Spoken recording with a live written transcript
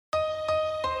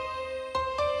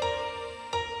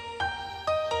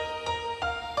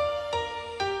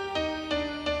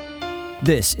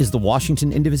This is the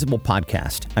Washington Indivisible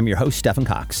podcast. I'm your host, Stephen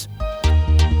Cox.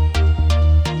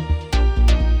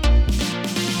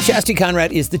 Shasti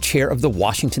Conrad is the chair of the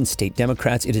Washington State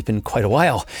Democrats. It has been quite a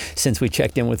while since we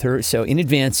checked in with her. So in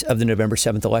advance of the November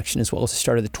 7th election, as well as the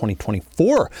start of the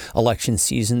 2024 election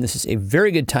season, this is a very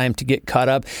good time to get caught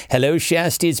up. Hello,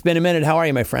 Shasti. It's been a minute. How are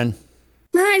you, my friend?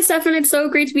 Hi, Stephen. It's so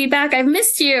great to be back. I've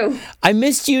missed you. I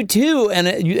missed you, too. And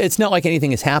it's not like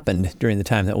anything has happened during the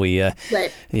time that we,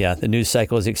 Right. Yeah, the news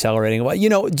cycle is accelerating.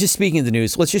 Well, just speaking of the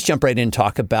news, let's just jump right in and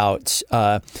talk about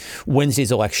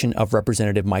Wednesday's election of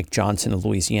Representative Mike Johnson of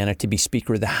Louisiana to be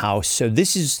Speaker of the House. So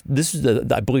this is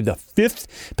I believe, the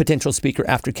fifth potential speaker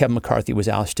after Kevin McCarthy was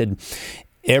ousted.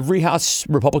 Every House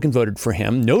Republican voted for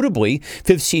him. Notably,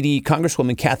 5th CD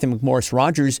Congresswoman Kathy McMorris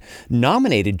Rodgers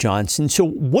nominated Johnson. So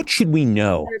what should we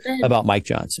know about Mike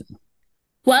Johnson?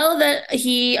 Well, that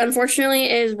he unfortunately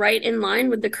is right in line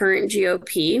with the current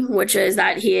GOP, which is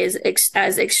that he is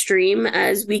as extreme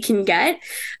as we can get.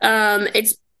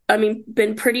 It's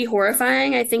been pretty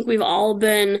horrifying. I think we've all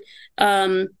been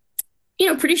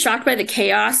pretty shocked by the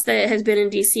chaos that has been in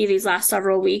DC these last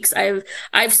several weeks.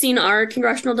 I've seen our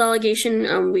congressional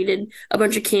delegation. We did a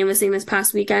bunch of canvassing this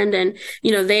past weekend, and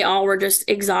they all were just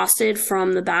exhausted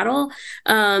from the battle.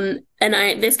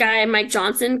 This guy Mike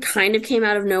Johnson kind of came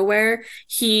out of nowhere.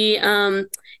 He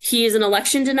is an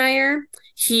election denier.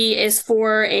 He is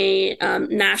for a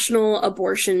national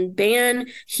abortion ban.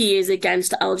 He is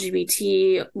against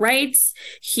LGBT rights.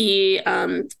 He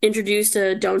introduced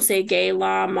a Don't Say Gay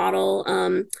law model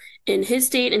in his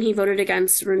state, and he voted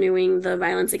against renewing the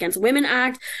Violence Against Women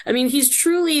Act. I mean, he's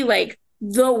truly like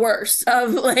the worst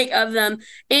of them,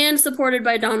 and supported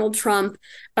by Donald Trump.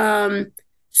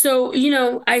 So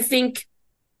I think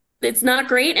it's not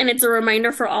great, and it's a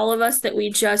reminder for all of us that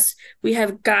we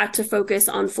have got to focus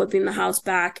on flipping the House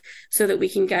back so that we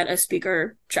can get a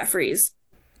Speaker Jeffries.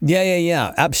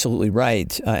 Yeah. Absolutely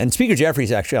right. And Speaker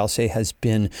Jeffries, actually, I'll say, has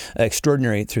been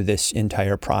extraordinary through this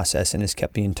entire process and has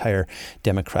kept the entire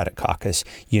Democratic caucus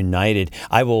united.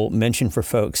 I will mention for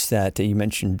folks that you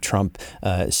mentioned Trump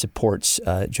supports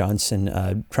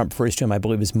Johnson. Trump refers to him, I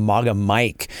believe, as MAGA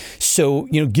Mike. So,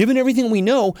 given everything we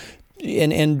know,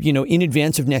 and in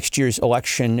advance of next year's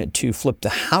election to flip the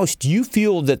House, do you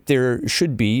feel that there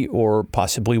should be or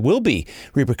possibly will be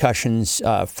repercussions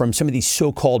from some of these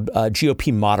so-called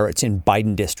GOP moderates in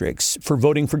Biden districts for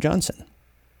voting for Johnson?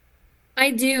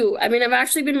 I do. I mean, I've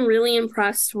actually been really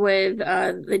impressed with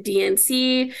the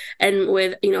DNC and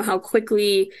with, how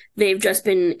quickly they've just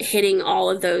been hitting all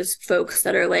of those folks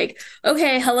that are like,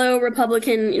 okay, hello,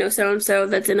 Republican, so-and-so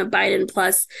that's in a Biden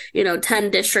plus, 10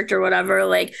 district or whatever,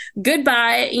 like,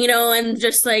 goodbye, and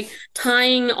just like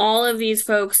tying all of these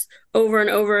folks over and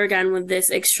over again with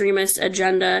this extremist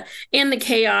agenda and the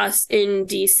chaos in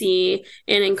DC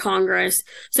and in Congress.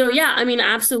 So, yeah, I mean,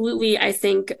 absolutely. I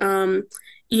think,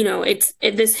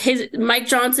 Mike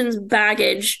Johnson's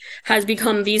baggage has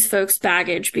become these folks'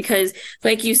 baggage because,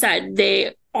 like you said,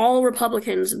 all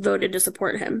Republicans voted to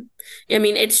support him. I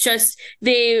mean, it's just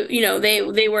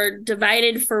they were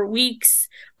divided for weeks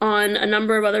on a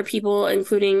number of other people,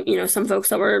 including, some folks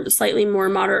that were slightly more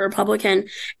moderate Republican,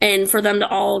 and for them to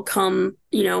all come,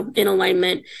 in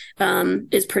alignment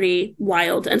is pretty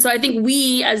wild. And so I think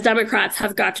we as Democrats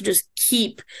have got to just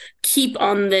keep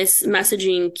on this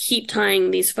messaging, keep tying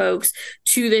these folks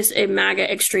to this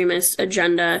MAGA extremist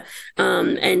agenda,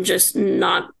 and just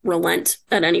not relent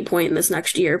at any point in this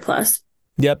next year plus.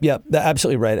 Yep.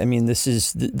 Absolutely right. I mean, this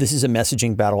is a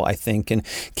messaging battle, I think, and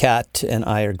Kat and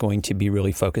I are going to be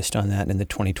really focused on that in the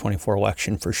 2024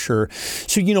 election for sure.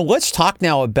 So, let's talk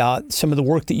now about some of the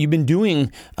work that you've been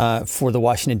doing for the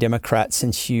Washington Democrats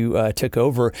since you took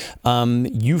over.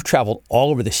 You've traveled all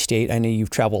over the state. I know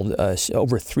you've traveled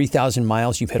over 3,000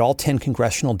 miles. You've hit all 10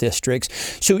 congressional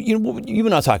districts. So, you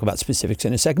and I'll talk about specifics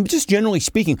in a second, but just generally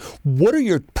speaking, what are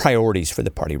your priorities for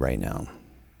the party right now?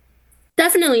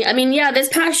 Definitely. I mean, yeah, this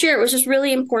past year, it was just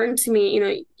really important to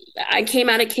me. I came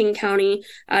out of King County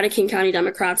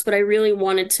Democrats, but I really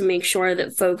wanted to make sure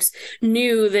that folks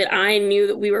knew that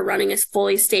we were running a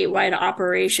fully statewide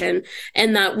operation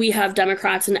and that we have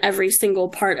Democrats in every single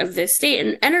part of this state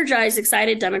and energized,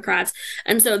 excited Democrats.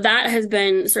 And so that has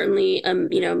been certainly,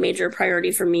 major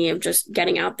priority for me of just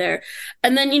getting out there.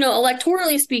 And then,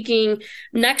 electorally speaking,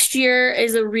 next year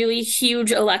is a really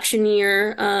huge election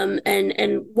year,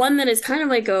 and one that is kind of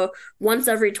like a once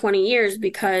every 20 years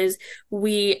because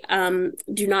we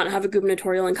we do not have a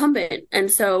gubernatorial incumbent.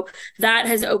 And so that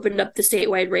has opened up the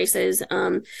statewide races.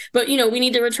 But, we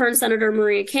need to return Senator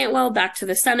Maria Cantwell back to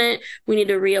the Senate. We need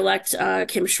to reelect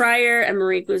Kim Schreier and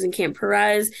Marie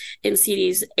Gluesenkamp-Perez in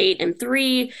CDs 8 and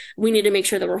 3. We need to make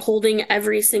sure that we're holding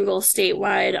every single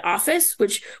statewide office,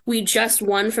 which we just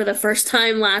won for the first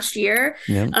time last year.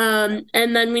 Yeah.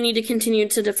 And then we need to continue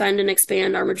to defend and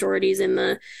expand our majorities in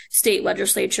the state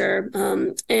legislature.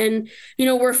 And,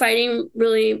 we're fighting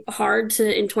really hard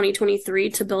in 2023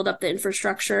 to build up the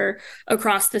infrastructure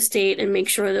across the state and make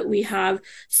sure that we have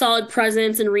solid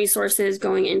presence and resources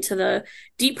going into the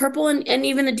deep purple and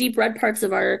even the deep red parts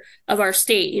of our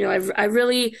state. I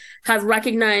really have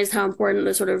recognized how important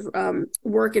the sort of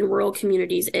work in rural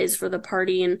communities is for the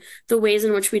party and the ways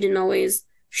in which we didn't always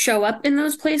show up in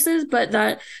those places, but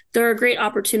that there are great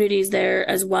opportunities there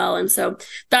as well. And so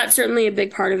that's certainly a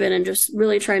big part of it, and just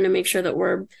really trying to make sure that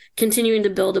we're continuing to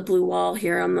build a blue wall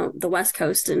here on the West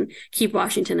Coast and keep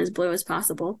Washington as blue as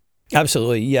possible.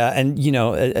 Absolutely. Yeah. And,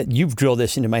 you've drilled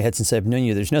this into my head since I've known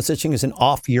you. There's no such thing as an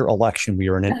off-year election. We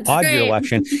are in an odd-year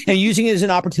election and using it as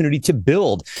an opportunity to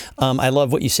build. I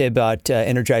love what you say about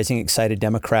energizing excited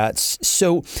Democrats.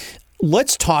 So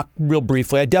let's talk real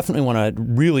briefly. I definitely want to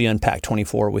really unpack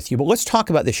 24 with you, but let's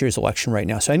talk about this year's election right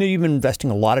now. So I know you've been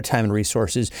investing a lot of time and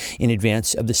resources in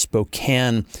advance of the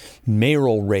Spokane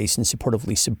mayoral race in support of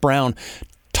Lisa Brown.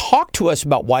 Talk to us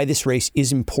about why this race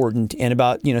is important and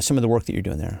about, some of the work that you're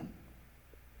doing there.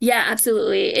 Yeah,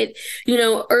 absolutely.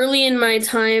 Early in my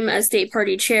time as state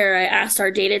party chair, I asked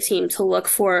our data team to look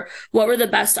for what were the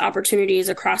best opportunities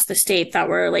across the state that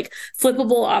were like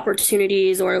flippable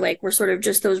opportunities or like were sort of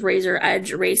just those razor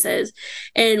edge races.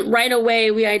 And right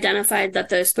away, we identified that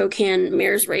the Spokane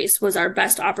mayor's race was our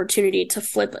best opportunity to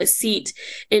flip a seat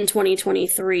in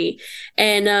 2023.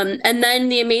 And then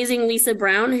the amazing Lisa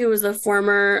Brown, who was the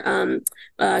former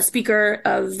speaker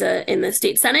in the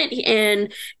state Senate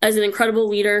and as an incredible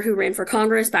leader who ran for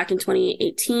Congress back in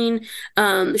 2018.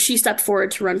 She stepped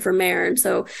forward to run for mayor. And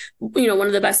so, one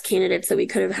of the best candidates that we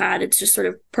could have had. It's just sort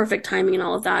of perfect timing and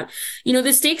all of that.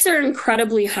 The stakes are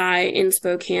incredibly high in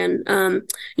Spokane.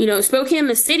 Spokane,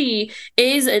 the city,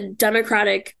 is a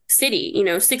Democratic city.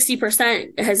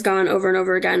 60% has gone over and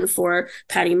over again for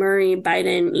Patty Murray,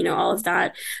 Biden, all of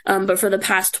that. But for the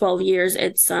past 12 years,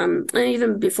 it's, and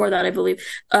even before that, I believe,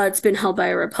 it's been held by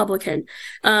a Republican.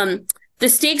 The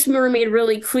stakes were made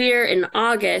really clear in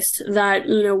August that,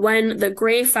 when the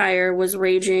Gray Fire was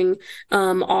raging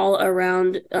all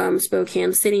around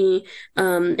Spokane City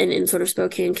and in sort of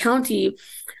Spokane County,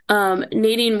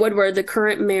 Nadine Woodward, the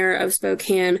current mayor of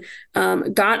Spokane,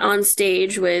 got on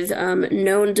stage with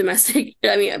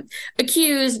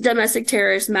accused domestic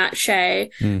terrorist Matt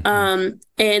Shea, and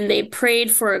they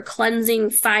prayed for a cleansing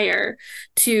fire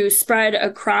to spread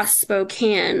across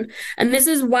Spokane. And this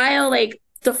is while,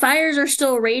 the fires are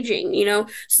still raging.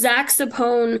 Zach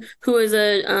Sapone, who is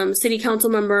a city council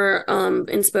member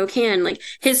in Spokane,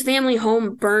 his family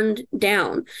home burned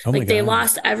down. They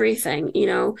lost everything,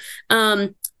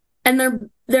 and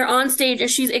they're on stage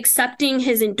and she's accepting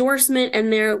his endorsement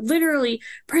and they're literally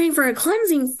praying for a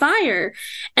cleansing fire.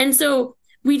 And so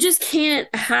we just can't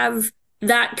have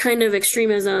that kind of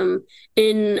extremism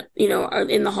in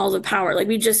the halls of power.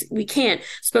 We can't.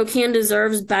 Spokane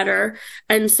deserves better.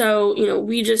 And so,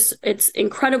 it's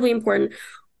incredibly important.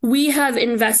 We have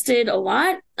invested a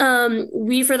lot.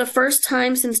 For the first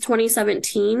time since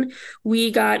 2017, we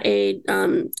got a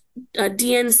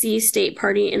DNC State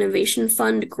Party Innovation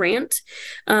Fund grant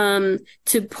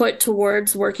to put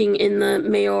towards working in the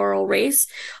mayoral race.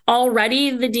 Already,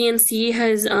 the DNC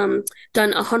has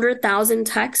done 100,000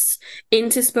 texts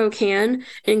into Spokane,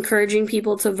 encouraging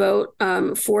people to vote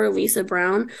for Lisa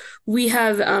Brown. We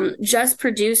have just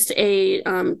produced a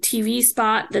TV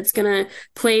spot that's going to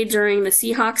play during the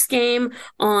Seahawks game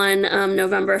on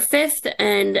November 5th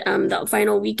and the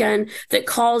final weekend that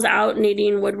calls out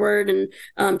Nadine Woodward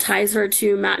and ties her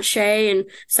to Matt Shea and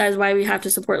says why we have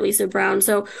to support Lisa Brown.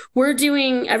 So we're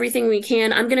doing everything we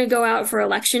can. I'm going to go out for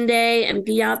election day and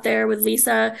be out there with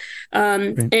Lisa.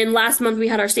 And last month we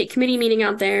had our state committee meeting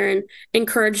out there and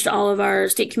encouraged all of our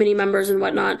state committee members and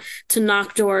whatnot to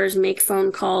knock doors, make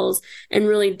phone calls, and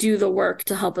really do the work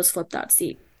to help us flip that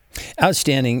seat.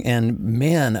 Outstanding. And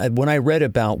man, when I read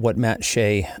about what Matt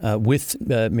Shea with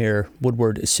Mayor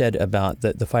Woodward said about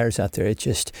the fires out there,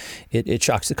 it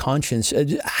shocks the conscience.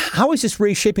 How is this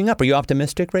race shaping up? Are you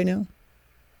optimistic right now?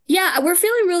 Yeah, we're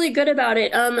feeling really good about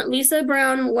it. Lisa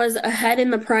Brown was ahead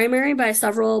in the primary by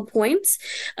several points,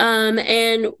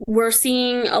 and we're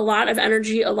seeing a lot of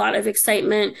energy, a lot of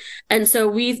excitement. And so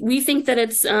we think that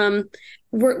it's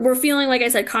we're feeling, like I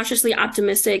said, cautiously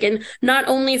optimistic, and not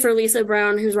only for Lisa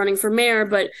Brown, who's running for mayor,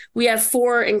 but we have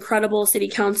 4 incredible city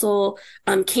council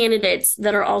candidates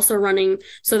that are also running,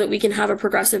 so that we can have a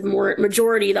progressive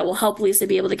majority that will help Lisa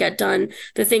be able to get done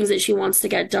the things that she wants to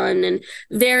get done. And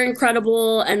they're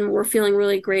incredible, and we're feeling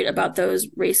really great about those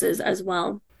races as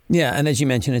well. Yeah, and as you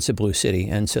mentioned, it's a blue city,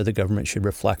 and so the government should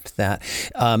reflect that.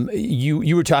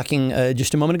 You were talking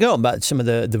just a moment ago about some of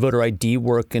the voter ID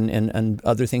work and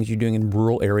other things you're doing in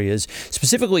rural areas,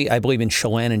 specifically, I believe, in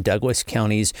Chelan and Douglas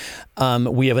counties.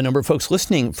 We have a number of folks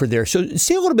listening for there. So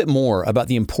say a little bit more about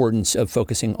the importance of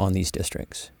focusing on these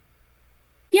districts.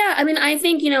 Yeah, I mean, I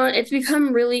think, it's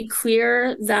become really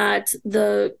clear that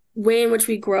the way in which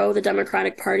we grow the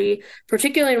Democratic Party,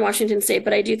 particularly in Washington state,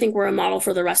 but I do think we're a model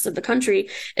for the rest of the country,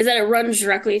 is that it runs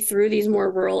directly through these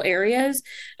more rural areas.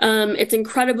 It's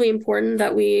incredibly important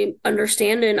that we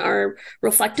understand and are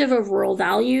reflective of rural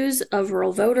values, of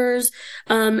rural voters.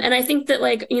 And I think that,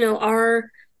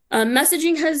 our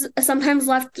messaging has sometimes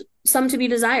left some to be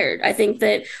desired. I think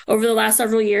that over the last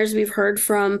several years, we've heard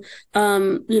from, a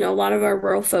lot of our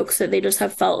rural folks that they just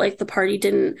have felt like the party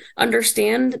didn't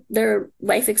understand their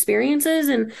life experiences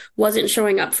and wasn't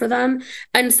showing up for them.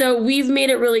 And so we've made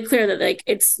it really clear that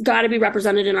it's got to be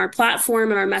represented in our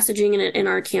platform and our messaging and in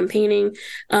our campaigning.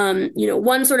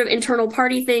 One sort of internal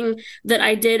party thing that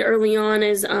I did early on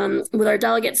is with our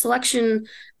delegate selection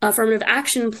affirmative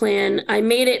action plan, I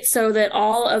made it so that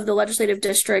all of the legislative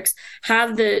districts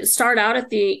start out at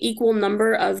the equal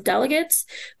number of delegates,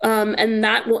 and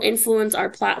that will influence our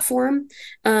platform.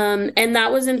 And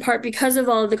that was in part because of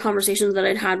all of the conversations that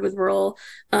I'd had with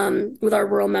our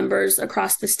rural members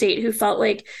across the state who felt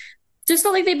like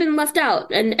they've been left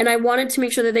out. And I wanted to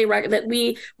make sure that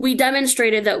that we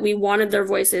demonstrated that we wanted their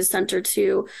voices centered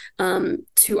to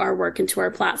our work and to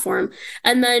our platform.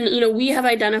 And then, we have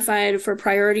identified for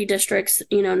priority districts,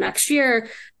 next year,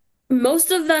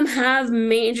 most of them have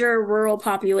major rural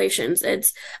populations.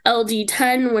 It's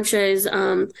LD10, which is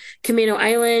Camino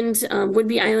Island,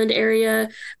 Whidbey Island area,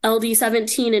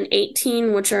 LD17 and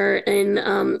 18, which are in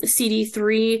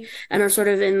CD3 and are sort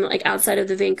of in outside of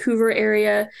the Vancouver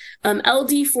area.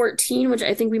 LD14, which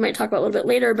I think we might talk about a little bit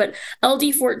later, but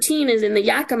LD14 is in the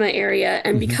Yakima area.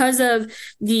 And because of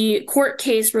the court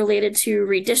case related to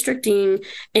redistricting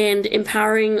and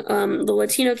empowering the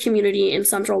Latino community in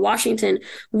Central Washington,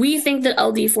 we think that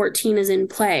LD14 is in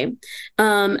play,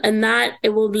 and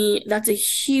that's a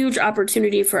huge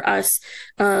opportunity for us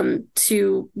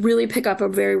to really pick up a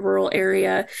very rural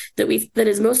area that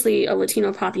is mostly a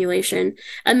Latino population.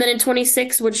 And then in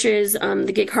 26, which is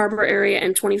the Gig Harbor area,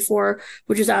 and 24,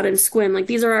 which is out in Sequim,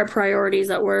 these are our priorities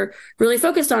that we're really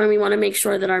focused on, and we want to make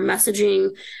sure that our messaging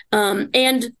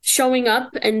and showing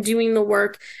up and doing the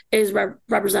work is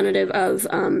representative of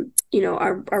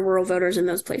our rural voters in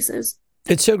those places.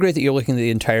 It's so great that you're looking at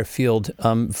the entire field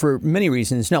for many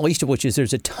reasons, not least of which is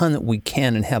there's a ton that we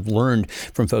can and have learned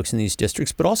from folks in these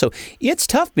districts. But also, it's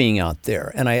tough being out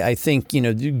there. And I think,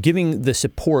 giving the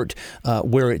support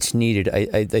where it's needed,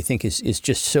 I think is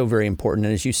just so very important.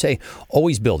 And as you say,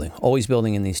 always building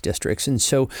in these districts. And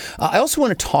so I also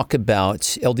want to talk about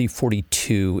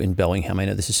LD42 in Bellingham. I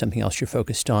know this is something else you're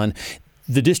focused on.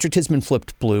 The district has been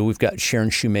flipped blue. We've got Sharon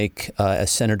Shoemake as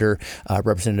senator,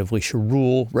 Representative Leisha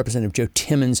Rule, Representative Joe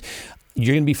Timmons.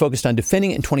 You're going to be focused on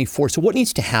defending it in 24. So what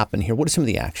needs to happen here? What are some of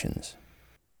the actions?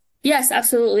 Yes,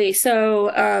 absolutely.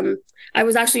 So I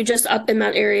was actually just up in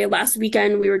that area last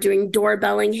weekend. We were doing Door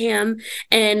Bellingham,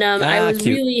 and I was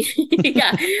cute.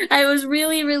 I was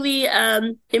really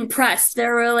impressed.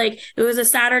 There were it was a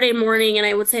Saturday morning, and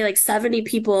I would say 70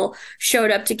 people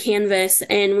showed up to canvass,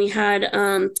 and we had,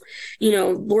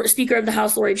 Speaker of the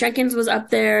House Lori Jenkins was up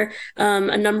there.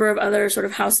 A number of other sort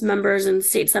of House members and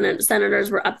state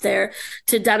senators were up there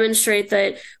to demonstrate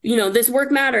that, this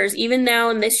work matters. Even now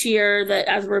in this year, that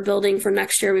as we're building for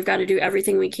next year, we've got to do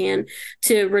everything we can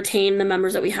to retain the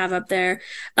members that we have up there.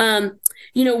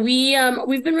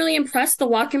 We've been really impressed. The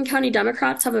Whatcom County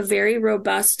Democrats have a very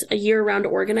robust year-round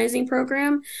organizing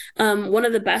program, one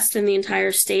of the best in the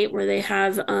entire state, where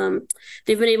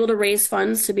they've been able to raise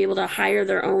funds to be able to hire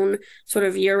their own sort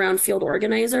of year-round field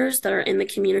organizers that are in the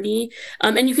community.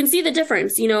 And you can see the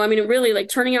difference, really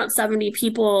turning out 70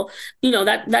 people,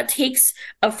 that takes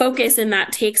a focus, and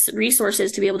that takes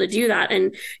resources to be able to do that.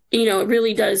 And,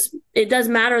 it does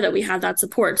matter that we have that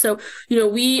support. So,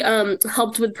 we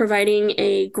helped with providing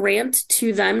a grant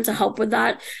to them to help with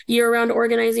that year-round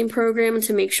organizing program,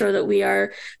 to make sure that we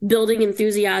are building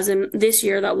enthusiasm this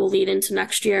year that will lead into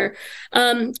next year.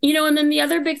 And then the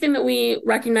other big thing that we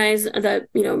recognize that,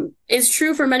 is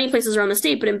true for many places around the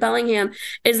state, but in Bellingham,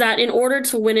 is that in order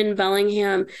to win in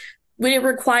Bellingham, when it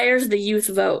requires the youth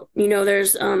vote.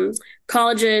 There's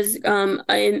colleges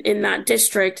in that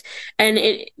district, and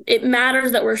it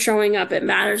matters that we're showing up. It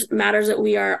matters that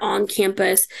we are on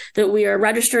campus, that we are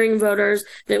registering voters,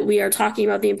 that we are talking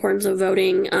about the importance of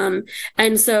voting.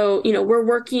 And so, we're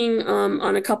working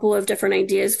on a couple of different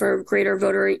ideas for greater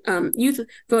youth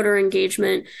voter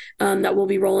engagement that we'll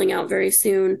be rolling out very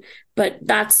soon. But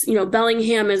that's,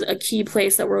 Bellingham is a key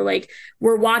place that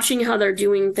we're watching how they're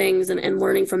doing things and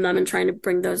learning from them and trying to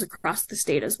bring those across the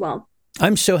state as well.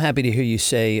 I'm so happy to hear you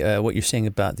say what you're saying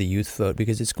about the youth vote,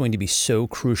 because it's going to be so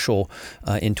crucial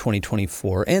in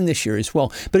 2024 and this year as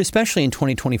well, but especially in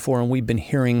 2024. And we've been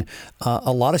hearing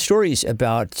a lot of stories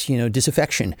about,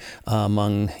 disaffection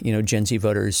among, Gen Z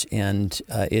voters. And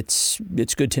it's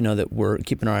good to know that we're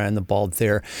keeping our eye on the ball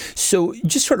there. So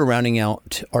just sort of rounding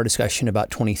out our discussion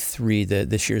about 23,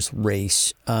 this year's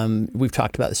race. We've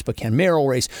talked about the Spokane mayoral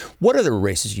race. What other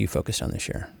races are you focused on this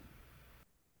year?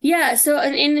 Yeah, so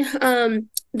in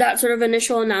that sort of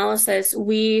initial analysis,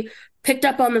 we picked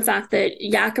up on the fact that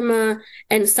Yakima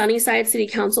and Sunnyside city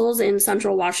councils in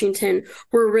central Washington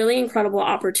were really incredible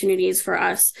opportunities for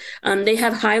us. They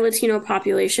have high Latino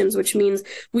populations, which means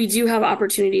we do have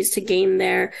opportunities to gain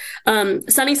there.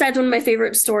 Sunnyside's one of my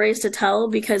favorite stories to tell,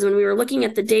 because when we were looking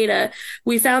at the data,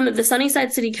 we found that the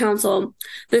Sunnyside City Council,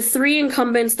 the 3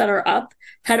 incumbents that are up,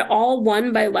 had all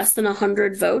won by less than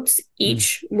 100 votes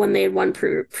each when they had won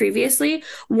previously.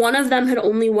 One of them had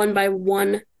only won by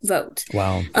 1 vote.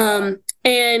 Wow.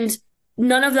 And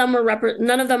none of them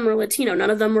were Latino.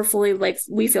 None of them were fully,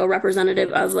 we feel,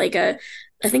 representative of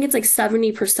I think it's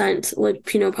 70%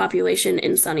 Latino population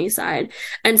in Sunnyside.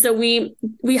 And so we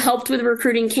helped with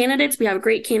recruiting candidates. We have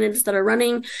great candidates that are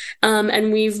running.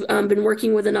 And we've been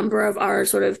working with a number of our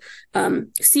sort of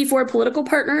C4 political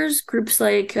partners, groups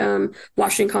like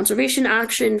Washington Conservation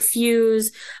Action,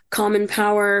 Fuse, Common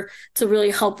Power, to really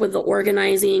help with the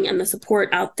organizing and the support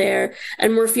out there.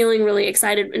 And we're feeling really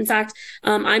excited. In fact,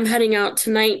 I'm heading out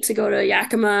tonight to go to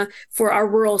Yakima for our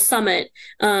rural summit,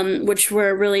 which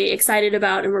we're really excited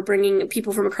about. And we're bringing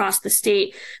people from across the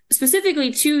state,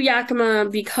 specifically to Yakima,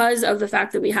 because of the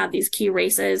fact that we have these key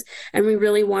races. And we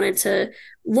really wanted to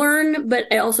learn, but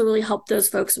it also really helped those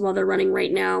folks while they're running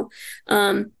right now.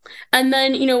 And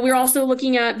then, we're also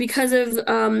looking at, because of,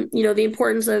 the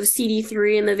importance of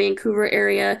CD3 in the Vancouver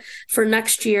area for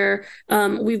next year,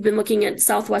 we've been looking at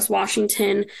Southwest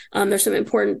Washington. There's some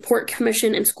important Port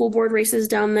Commission and school board races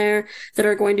down there that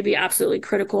are going to be absolutely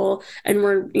critical. And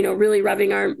we're, really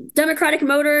revving our Democratic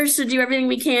motors to do everything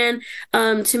we can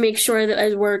to make sure that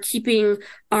as we're keeping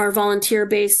our volunteer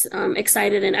base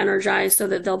excited and energized so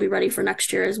that they'll be ready for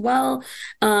next year as well.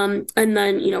 And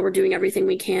then, we're doing everything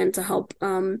we can to help,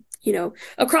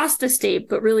 across the state,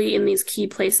 but really in these key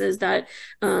places that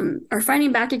are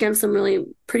fighting back against some really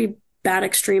pretty bad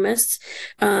extremists,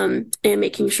 and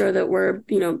making sure that we're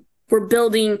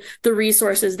building the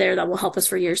resources there that will help us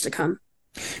for years to come.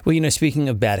 Well, speaking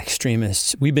of bad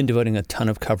extremists, we've been devoting a ton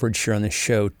of coverage here on the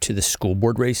show to the school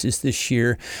board races this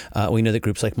year. We know that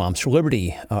groups like Moms for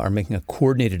Liberty are making a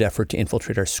coordinated effort to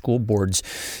infiltrate our school boards.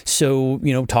 So,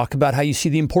 talk about how you see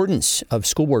the importance of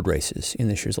school board races in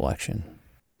this year's election.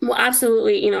 Well,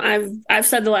 absolutely. I've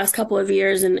said the last couple of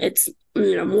years, and it's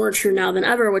more true now than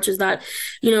ever, which is that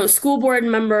school board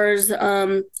members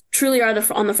truly are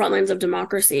on the front lines of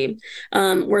democracy.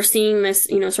 We're seeing this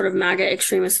sort of MAGA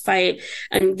extremist fight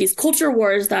and these culture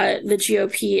wars that the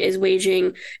GOP is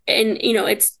waging, and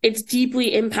it's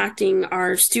deeply impacting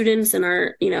our students and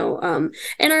our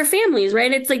and our families,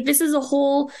 right? It's this is a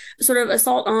whole sort of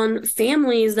assault on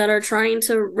families that are trying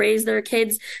to raise their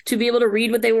kids to be able to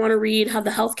read what they want to read, have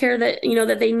the healthcare that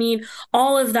that they need,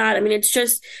 all of that. I mean,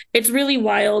 it's really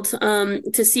wild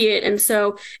to see it. And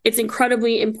so it's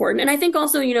incredibly important. And I think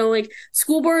also,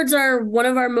 school boards are one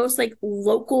of our most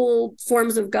local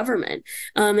forms of government.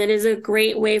 It is a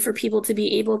great way for people to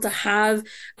be able to have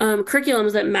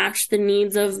curriculums that match the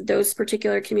needs of those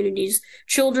particular communities'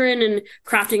 children, and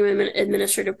crafting an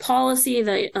administrative policy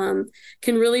that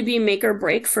can really be make or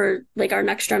break for our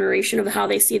next generation of how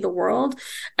they see the world.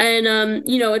 And,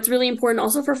 it's really important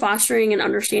also for fostering an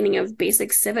understanding of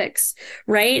basic civics,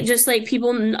 right? Just people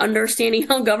understanding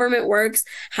how government works,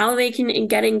 how they can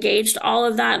get engaged, all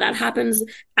of that happens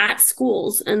at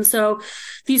schools. And so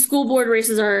these school board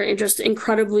races are just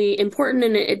incredibly important,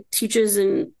 and it teaches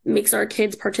and makes our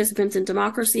kids participants in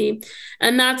democracy.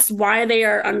 And that's why they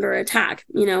are under attack.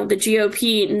 The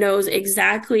GOP knows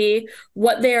exactly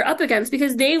what they're up against,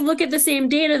 because they look at the same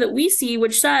data that we see,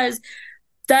 which says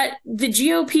that the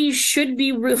GOP should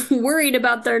be worried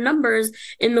about their numbers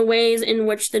in the ways in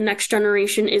which the next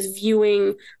generation is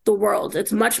viewing the world.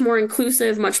 It's much more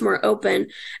inclusive, much more open.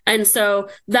 And so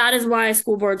that is why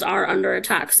school boards are under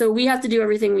attack. So we have to do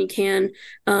everything we can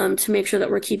to make sure that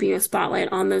we're keeping a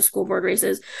spotlight on those school board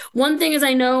races. One thing is,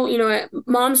 I know,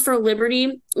 Moms for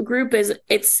Liberty group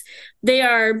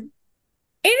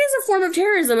it is a form of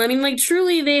terrorism. I mean, like,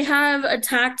 truly, they have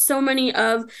attacked so many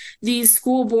of these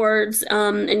school boards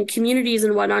and communities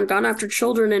and whatnot, gone after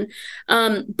children.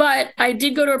 But I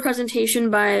did go to a presentation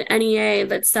by NEA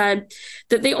that said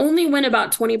that they only win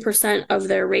about 20% of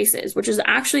their races, which is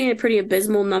actually a pretty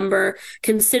abysmal number,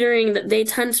 considering that they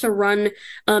tend to run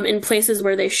in places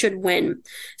where they should win.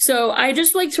 So I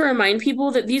just like to remind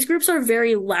people that these groups are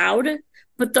very loud,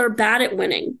 but they're bad at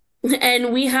winning.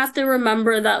 And we have to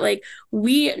remember that, like,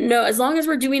 we know as long as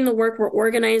we're doing the work, we're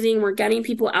organizing, we're getting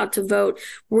people out to vote,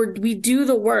 we do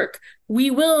the work, we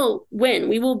will win.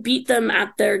 We will beat them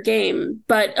at their game.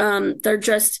 But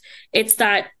it's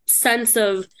that sense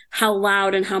of how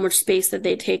loud and how much space that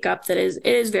they take up that it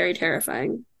is very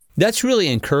terrifying. That's really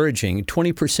encouraging.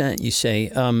 20%, you say.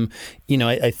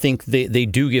 I think they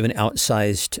do give an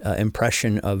outsized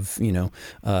impression of,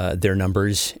 their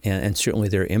numbers and certainly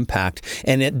their impact.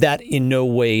 And that in no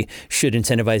way should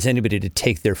incentivize anybody to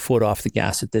take their foot off the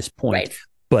gas at this point. Right.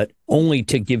 But only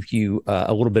to give you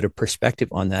a little bit of perspective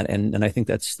on that. And I think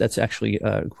that's actually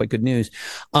quite good news.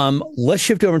 Let's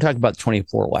shift over and talk about the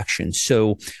 24 elections.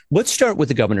 So let's start with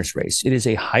the governor's race. It is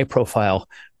a high profile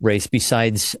race.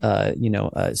 Besides,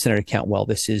 Senator Cantwell,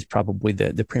 this is probably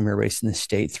the premier race in the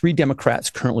state. 3 Democrats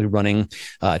currently running: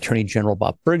 Attorney General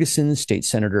Bob Ferguson, State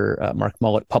Senator Mark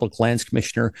Mullet, Public Lands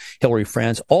Commissioner Hillary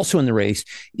Franz. Also in the race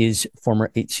is former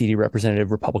 8th CD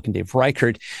Representative Republican Dave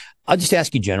Reichert. I'll just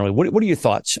ask you generally, what are your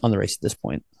thoughts on the race at this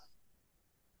point?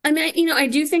 I mean, I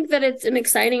do think that it's an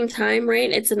exciting time, right?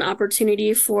 It's an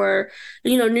opportunity for,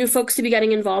 new folks to be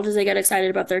getting involved as they get excited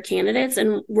about their candidates.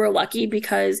 And we're lucky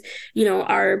because,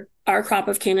 our crop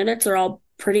of candidates are all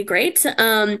pretty great.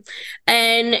 The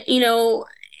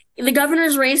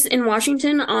governor's race in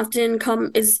Washington often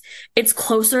it's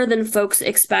closer than folks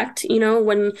expect.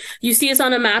 When you see us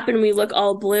on a map and we look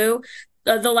all blue,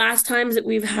 the last times that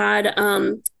we've had,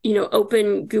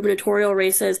 open gubernatorial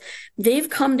races, they've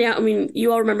come down. I mean,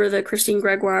 you all remember the Christine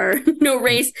Gregoire,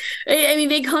 race. I mean,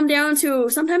 they come down to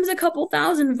sometimes a couple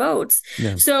thousand votes.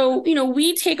 Yeah. So,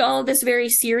 we take all of this very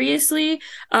seriously.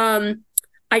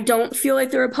 I don't feel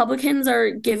like the Republicans are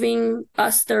giving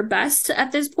us their best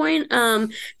at this point.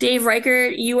 Dave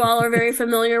Reichert, you all are very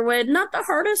familiar with, not the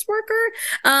hardest worker,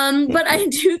 but I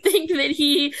do think that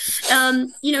he's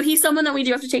someone that we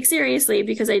do have to take seriously,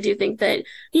 because I do think that,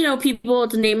 people,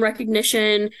 it's name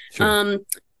recognition. Sure.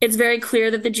 It's very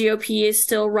clear that the GOP is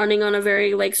still running on a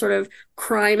very sort of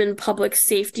crime and public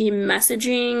safety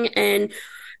messaging. And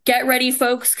get ready,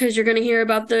 folks, because you're going to hear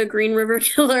about the Green River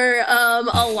Killer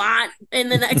a lot in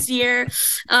the next year.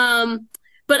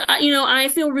 But I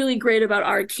feel really great about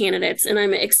our candidates, and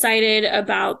I'm excited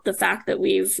about the fact that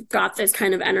we've got this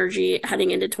kind of energy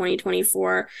heading into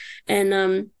 2024.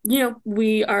 And,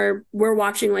 we're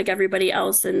watching like everybody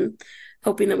else and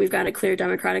hoping that we've got a clear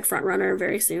Democratic frontrunner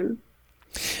very soon.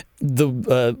 The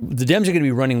Dems are going to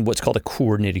be running what's called a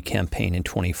coordinated campaign in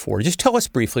 24. Just tell us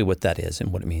briefly what that is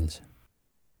and what it means.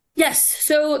 Yes.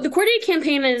 So the coordinated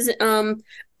campaign is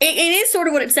it is sort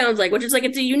of what it sounds like, which is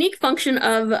it's a unique function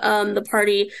of the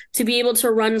party to be able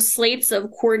to run slates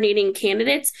of coordinating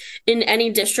candidates in any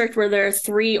district where there are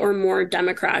 3 or more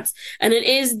Democrats. And it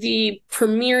is the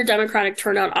premier Democratic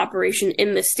turnout operation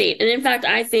in the state. And in fact,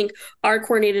 I think our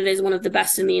coordinated is one of the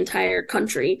best in the entire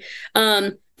country.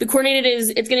 The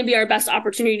coordinated it's going to be our best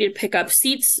opportunity to pick up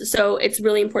seats. So it's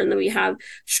really important that we have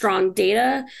strong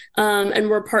data,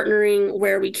 and we're partnering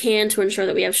where we can to ensure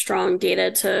that we have strong data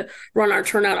to run our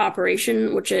turnout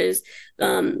operation, which is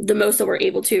the most that we're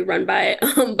able to run by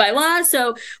law.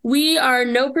 So we are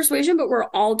no persuasion, but we're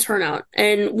all turnout.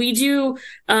 And we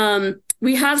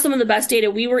have some of the best data.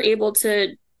 We were able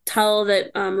to tell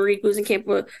that Marie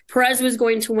Gluesenkamp-Perez was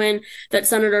going to win, that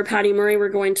Senator Patty Murray were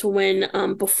going to win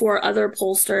before other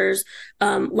pollsters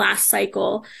last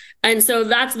cycle. And so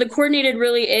that's the coordinated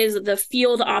really is the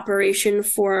field operation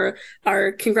for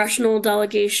our congressional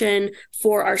delegation,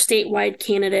 for our statewide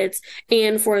candidates,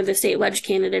 and for the state leg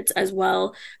candidates as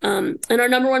well. And our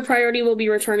number one priority will be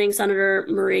returning Senator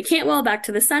Maria Cantwell back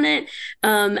to the Senate.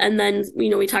 And then,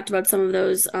 we talked about some of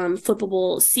those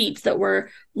flippable seats that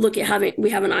we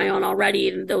have an eye on already,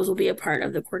 and those will be a part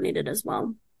of the coordinated as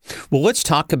well. Well, let's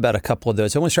talk about a couple of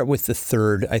those. I want to start with the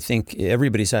third. I think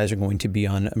everybody's eyes are going to be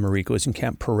on Marie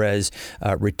Gluesenkamp-Perez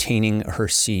retaining her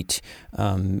seat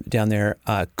down there.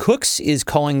 Cooks is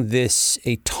calling this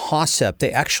a toss-up.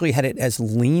 They actually had it as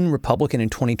lean Republican in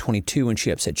 2022 when she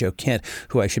upset Joe Kent,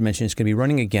 who I should mention is going to be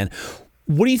running again.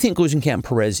 What do you think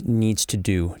Gluesenkamp-Perez needs to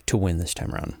do to win this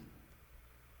time around?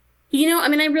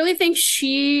 I really think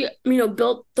she,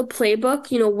 built the playbook,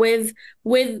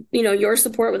 with your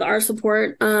support, with our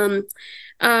support.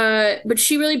 But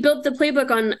she really built the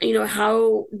playbook on,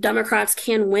 how Democrats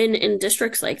can win in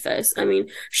districts like this. I mean,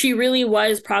 she really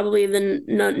was probably the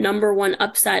number one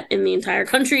upset in the entire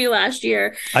country last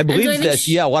year. I believe that,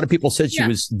 a lot of people said she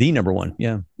was the number one.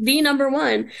 Yeah. The number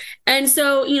one. And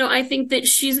so, I think that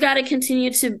she's got to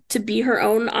continue to be her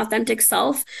own authentic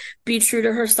self, be true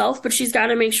to herself, but she's got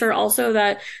to make sure also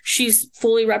that she's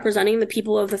fully representing the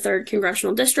people of the 3rd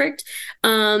Congressional District.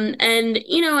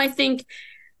 I think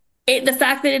the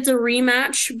fact that it's a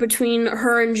rematch between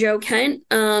her and Joe Kent,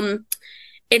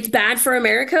 it's bad for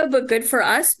America, but good for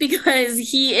us because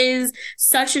he is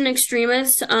such an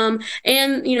extremist. And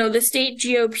the state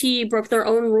GOP broke their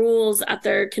own rules at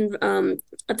their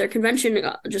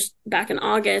convention just back in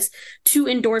August to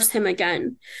endorse him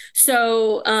again.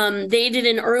 So they did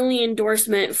an early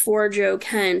endorsement for Joe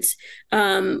Kent,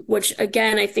 which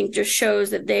again I think just shows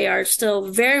that they are still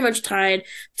very much tied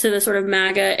to the sort of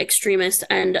MAGA extremist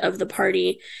end of the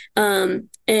party.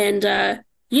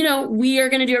 We are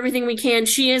going to do everything we can.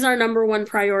 She is our number one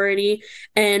priority.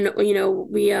 And,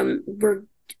 we're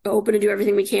open to do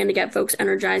everything we can to get folks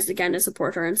energized again to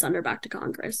support her and send her back to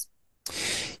Congress.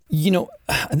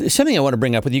 There's something I want to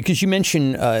bring up with you because you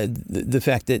mentioned the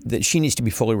fact that she needs to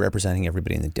be fully representing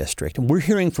everybody in the district. And we're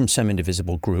hearing from some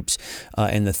indivisible groups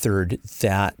in the 3rd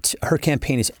that her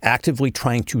campaign is actively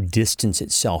trying to distance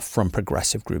itself from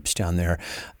progressive groups down there.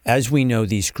 As we know,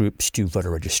 these groups do voter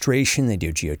registration, they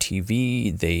do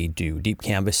GOTV, they do deep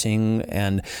canvassing.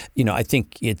 And, I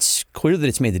think it's clear that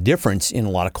it's made the difference in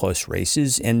a lot of close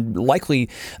races and likely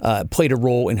played a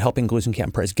role in helping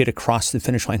Gluesenkamp-Perez get across the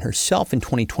finish line herself in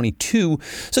 2022.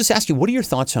 So let's ask you, what are your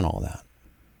thoughts on all that?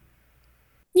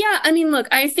 Yeah, look,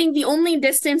 I think the only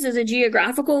distance is a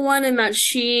geographical one in that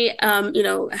she,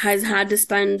 has had to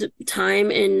spend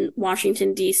time in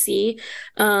Washington, D.C.,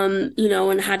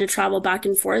 and had to travel back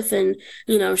and forth. And,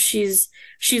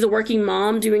 she's a working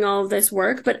mom doing all of this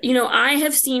work. But, I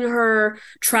have seen her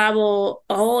travel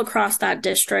all across that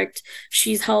district.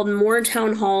 She's held more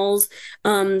town halls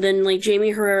than like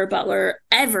Jamie Herrera Butler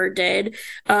ever did.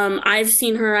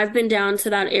 I've been down to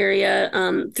that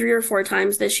area 3 or 4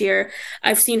 times this year.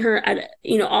 I've seen her at,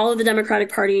 all of the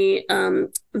Democratic Party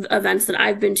events that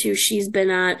I've been to, she's been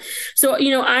at. So,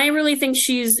 I really think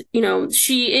she's,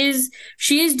 she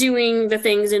is doing the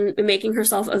things and making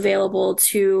herself available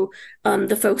to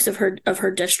the folks of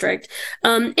her district.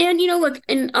 Look,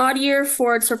 in odd year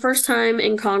it's her first time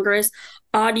in Congress.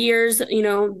 Odd years,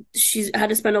 she's had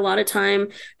to spend a lot of time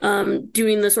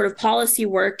doing the sort of policy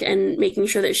work and making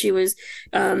sure that she was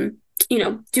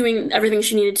doing everything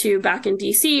she needed to back in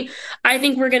DC. I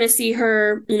think we're going to see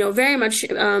her, very much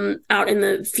out in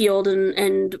the field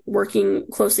and working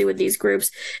closely with these groups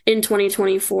in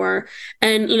 2024.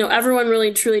 And, everyone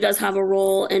really truly does have a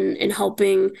role in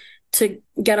helping to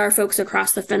get our folks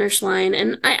across the finish line.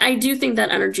 And I do think that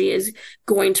energy is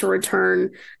going to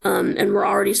return. And we're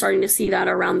already starting to see that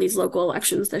around these local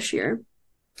elections this year.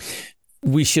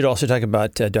 We should also talk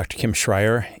about Dr. Kim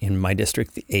Schreier in my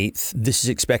district, the 8th. This is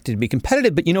expected to be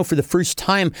competitive, but for the first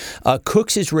time,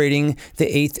 Cooks is rating the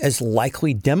 8th as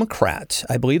likely Democrat.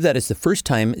 I believe that is the first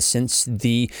time since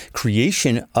the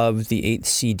creation of the 8th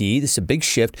CD. This is a big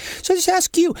shift. So I just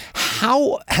ask you,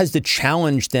 how has the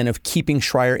challenge then of keeping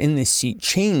Schreier in this seat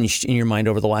changed in your mind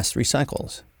over the last 3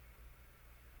 cycles?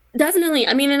 Definitely.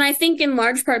 And I think in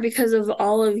large part because of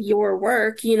all of your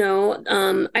work,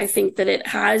 I think that it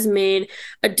has made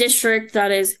a district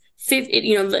that is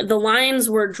 50, the lines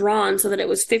were drawn so that it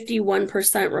was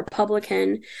 51%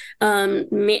 Republican,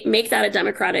 make that a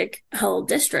Democratic held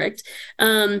district.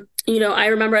 I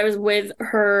remember I was with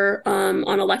her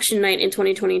on election night in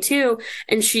 2022,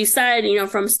 and she said,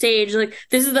 from stage, like,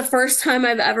 this is the first time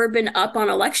I've ever been up on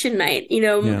election night.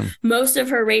 Most of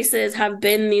her races have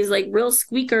been these like real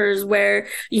squeakers where,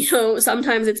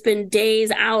 sometimes it's been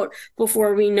days out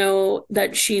before we know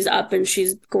that she's up and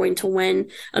she's going to win.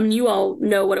 You all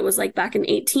know what it was like back in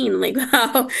 2018, like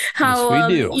how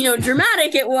yes,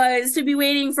 dramatic it was to be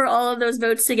waiting for all of those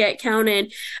votes to get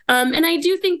counted. And I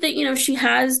do think that,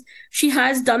 she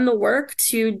has done the work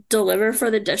to deliver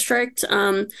for the district.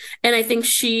 And I think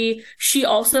she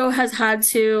also has had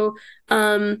to,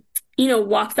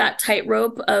 walk that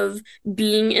tightrope of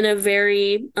being in a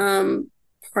very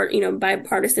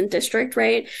bipartisan district,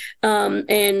 right?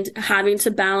 And having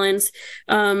to balance,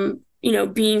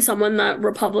 being someone that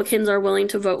Republicans are willing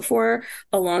to vote for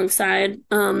alongside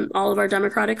all of our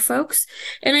Democratic folks.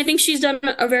 And I think she's done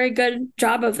a very good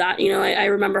job of that. I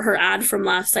remember her ad from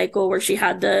last cycle where she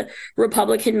had the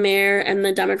Republican mayor and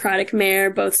the Democratic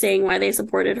mayor both saying why they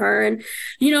supported her. And,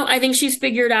 I think she's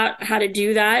figured out how to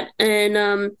do that. And,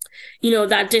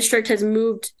 that district has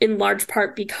moved in large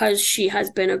part because she has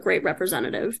been a great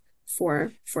representative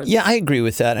for yeah, I agree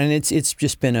with that, and it's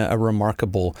just been a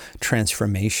remarkable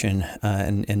transformation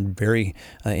and very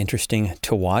interesting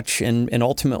to watch, and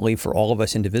ultimately for all of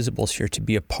us indivisibles here to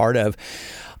be a part of.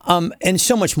 And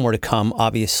so much more to come,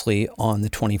 obviously, on the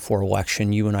 24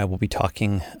 election. You and I will be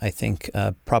talking, I think,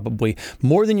 probably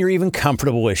more than you're even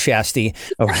comfortable with, Shasti,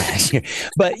 over next year.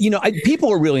 But,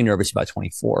 people are really nervous about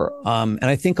 24. And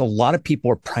I think a lot of people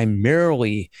are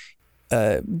primarily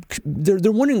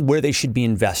they're wondering where they should be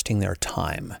investing their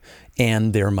time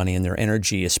and their money and their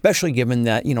energy, especially given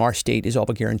that, our state is all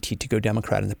but guaranteed to go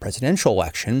Democrat in the presidential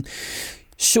election.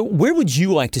 So where would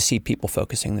you like to see people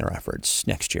focusing their efforts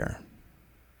next year?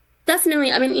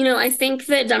 Definitely. I mean, I think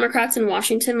that Democrats in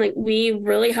Washington, we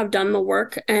really have done the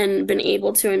work and been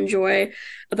able to enjoy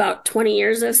about 20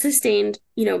 years of sustained,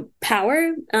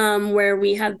 power, where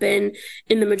we have been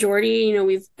in the majority.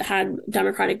 We've had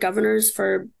Democratic governors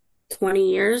for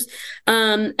 20 years.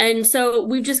 And so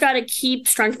we've just got to keep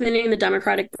strengthening the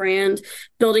Democratic brand,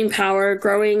 building power,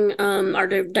 growing our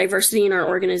diversity in our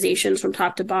organizations from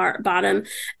top to bottom,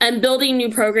 and building new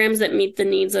programs that meet the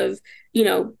needs of,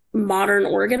 modern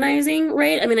organizing,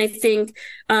 right? I mean, I think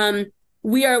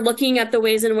we are looking at the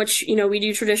ways in which, we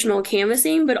do traditional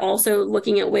canvassing, but also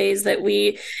looking at ways that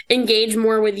we engage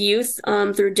more with youth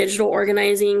through digital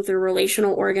organizing, through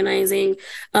relational organizing,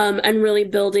 and really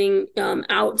building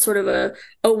out sort of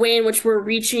a way in which we're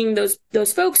reaching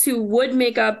those folks who would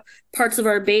make up parts of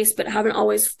our base, but haven't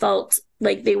always felt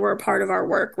like they were a part of our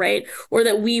work, right? Or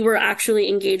that we were actually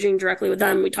engaging directly with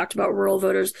them. We talked about rural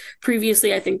voters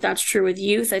previously. I think that's true with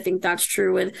youth. I think that's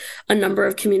true with a number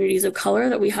of communities of color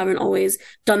that we haven't always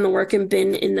done the work and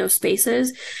been in those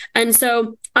spaces. And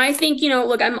so I think,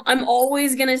 look, I'm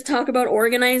always going to talk about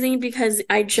organizing because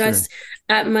I just,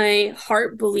 at my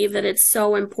heart, believe that it's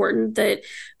so important that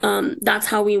that's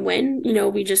how we win.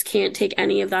 We just can't take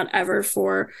any of that ever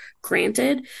for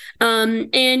granted. And,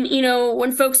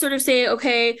 when folks sort of say,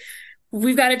 okay,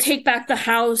 we've got to take back the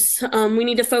House. We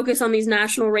need to focus on these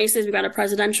national races. We've got a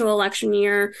presidential election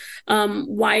year.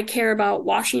 Why care about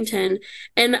Washington?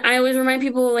 And I always remind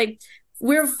people,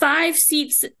 we're 5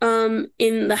 seats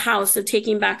in the House of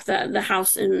taking back the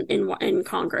House in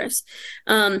Congress.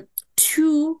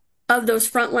 2 of those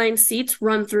frontline seats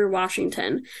run through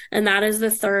Washington, and that is the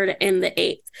 3rd and the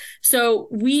 8th. So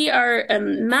we are a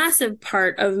massive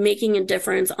part of making a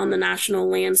difference on the national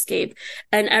landscape,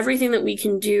 and everything that we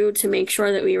can do to make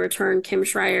sure that we return Kim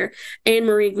Schreier and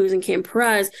Marie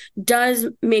Gluesenkamp-Perez does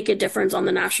make a difference on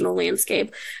the national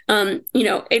landscape.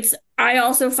 I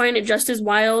also find it just as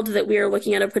wild that we are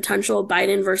looking at a potential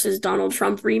Biden versus Donald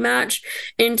Trump rematch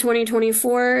in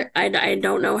 2024. I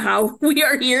don't know how we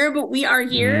are here, but we are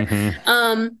here.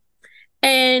 Mm-hmm.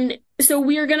 And so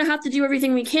we are going to have to do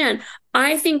everything we can.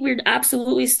 I think we're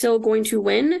absolutely still going to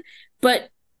win, but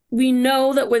we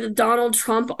know that with Donald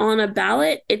Trump on a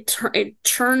ballot, it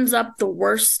churns up the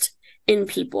worst in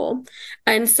people.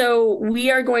 And so we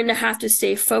are going to have to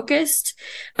stay focused,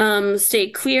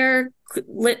 stay clear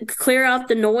out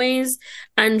the noise,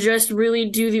 and just really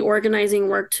do the organizing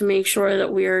work to make sure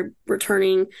that we are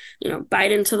returning,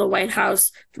 Biden to the White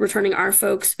House, returning our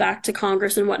folks back to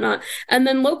Congress and whatnot. And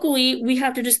then locally, we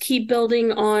have to just keep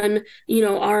building on,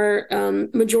 our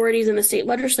majorities in the state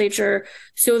legislature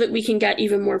so that we can get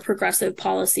even more progressive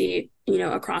policy,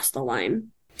 across the line.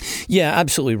 Yeah,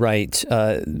 absolutely right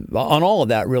on all of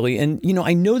that, really. And,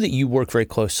 I know that you work very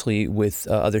closely with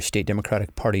other state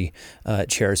Democratic Party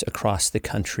chairs across the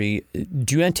country.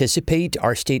 Do you anticipate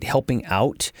our state helping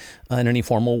out in any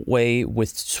formal way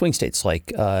with swing states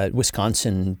like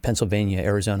Wisconsin, Pennsylvania,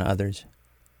 Arizona, others?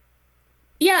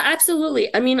 Yeah,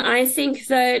 absolutely. I mean, I think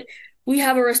that we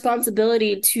have a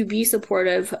responsibility to be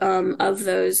supportive of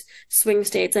those swing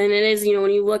states. And it is,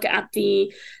 when you look at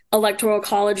the Electoral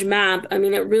College map, I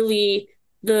mean, it really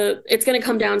it's going to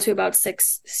come down to about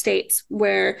 6 states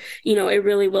where, it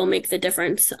really will make the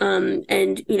difference.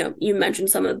 And, you mentioned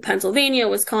some of Pennsylvania,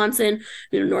 Wisconsin,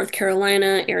 North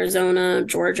Carolina, Arizona,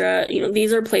 Georgia,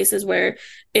 these are places where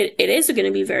it is going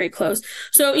to be very close.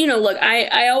 So, look,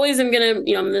 I always am going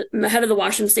to, I'm the head of the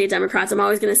Washington State Democrats. I'm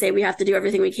always going to say we have to do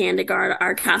everything we can to guard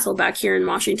our castle back here in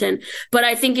Washington. But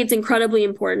I think it's incredibly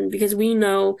important because we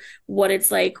know what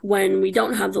it's like when we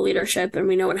don't have the leadership, and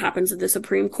we know what happens at the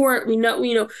Supreme Court. We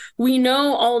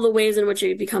know all the ways in which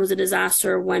it becomes a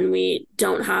disaster when we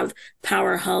don't have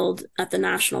power held at the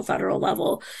national federal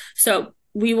level. So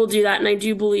we will do that. And I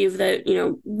do believe that,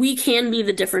 we can be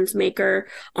the difference maker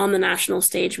on the national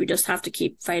stage. We just have to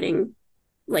keep fighting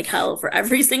like hell for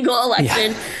every single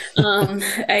election. Yeah.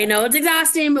 I know it's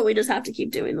exhausting, but we just have to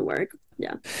keep doing the work.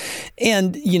 Yeah.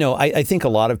 And, I think a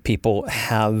lot of people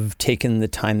have taken the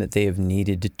time that they have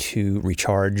needed to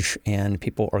recharge, and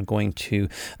people are going to,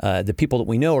 the people that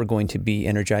we know are going to be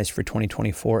energized for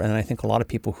 2024. And I think a lot of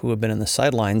people who have been on the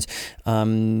sidelines,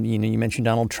 you mentioned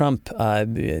Donald Trump,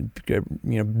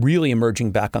 really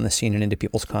emerging back on the scene and into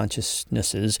people's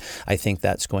consciousnesses. I think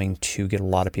that's going to get a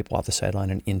lot of people off the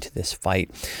sideline and into this fight.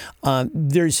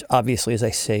 There's obviously, as I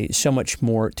say, so much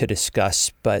more to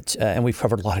discuss, but, and we've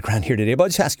covered a lot of ground here today. But I'll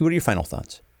just ask you, what are your final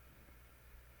thoughts?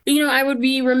 I would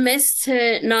be remiss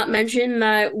to not mention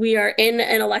that we are in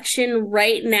an election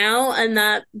right now, and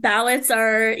that ballots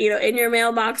are, in your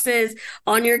mailboxes,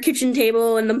 on your kitchen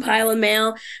table, in the pile of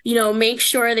mail. Make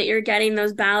sure that you're getting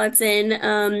those ballots in.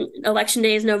 Election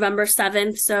day is November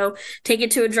 7th. So take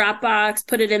it to a drop box,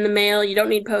 put it in the mail. You don't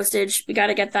need postage. We got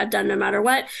to get that done no matter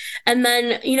what. And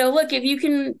then, look, if you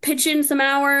can pitch in some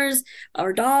hours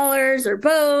or dollars or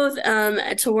both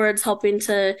towards helping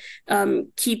to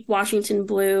keep Washington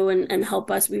blue and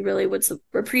help us, we really would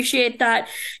appreciate that.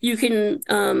 You can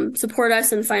support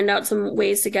us and find out some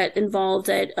ways to get involved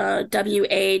at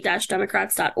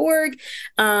wa-democrats.org.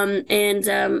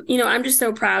 I'm just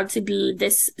so proud to be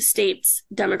this state's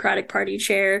Democratic Party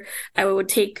chair. I would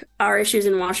take our issues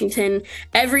in Washington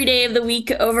every day of the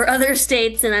week over other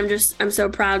states, and I'm so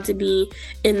proud to be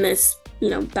in this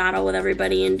battle with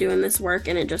everybody and doing this work.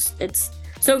 And it's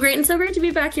so great, and so great to be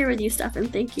back here with you, Stefan.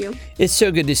 Thank you. It's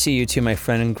so good to see you too, my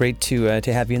friend, and great to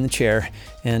have you in the chair.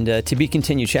 And to be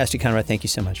continued. Shasti Conrad, thank you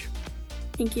so much.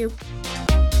 Thank you.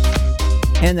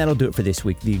 And that'll do it for this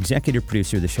week. The executive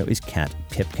producer of the show is Kat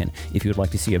Pipkin. If you would like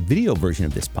to see a video version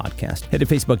of this podcast, head to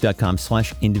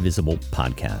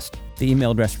facebook.com/indivisiblepodcast. The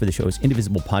email address for the show is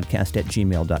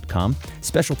indivisiblepodcast@gmail.com.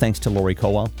 Special thanks to Lori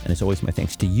Colwell. And as always, my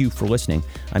thanks to you for listening.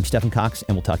 I'm Stefan Cox,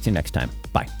 and we'll talk to you next time.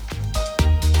 Bye.